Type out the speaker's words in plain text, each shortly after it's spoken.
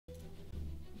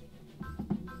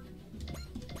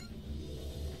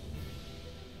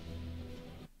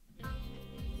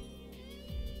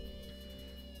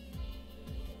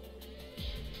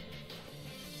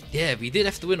Yeah, we did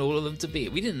have to win all of them to beat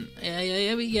it. We didn't.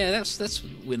 Yeah. That's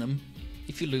win them.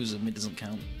 If you lose them, it doesn't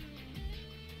count.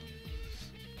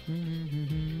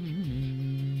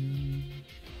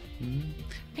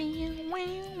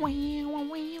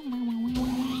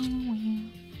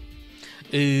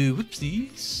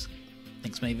 Whoopsies.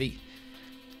 Thanks, maybe.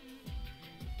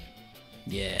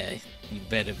 Yeah, you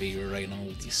better be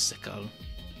Reynold, you sicko.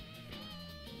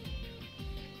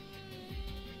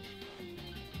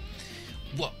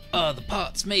 What are the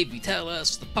parts, maybe? Tell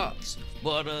us the parts.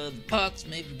 What are the parts,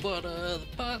 maybe? What are the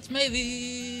parts,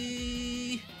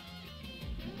 maybe?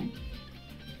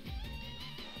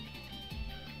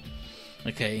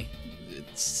 Okay,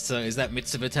 so is that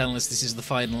Mitsuba telling us this is the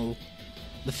final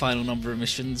number of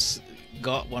missions?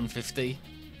 Got 150.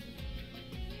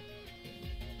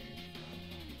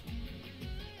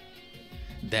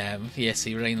 Damn, yes,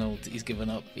 see, Reynold, he's given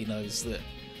up. He knows that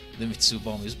the Mitsu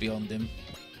bomb is beyond him.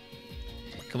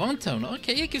 Come on, Tono.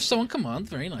 Okay, yeah, give someone command.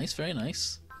 Very nice, very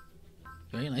nice.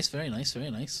 Very nice, very nice,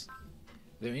 very nice.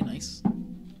 Very nice.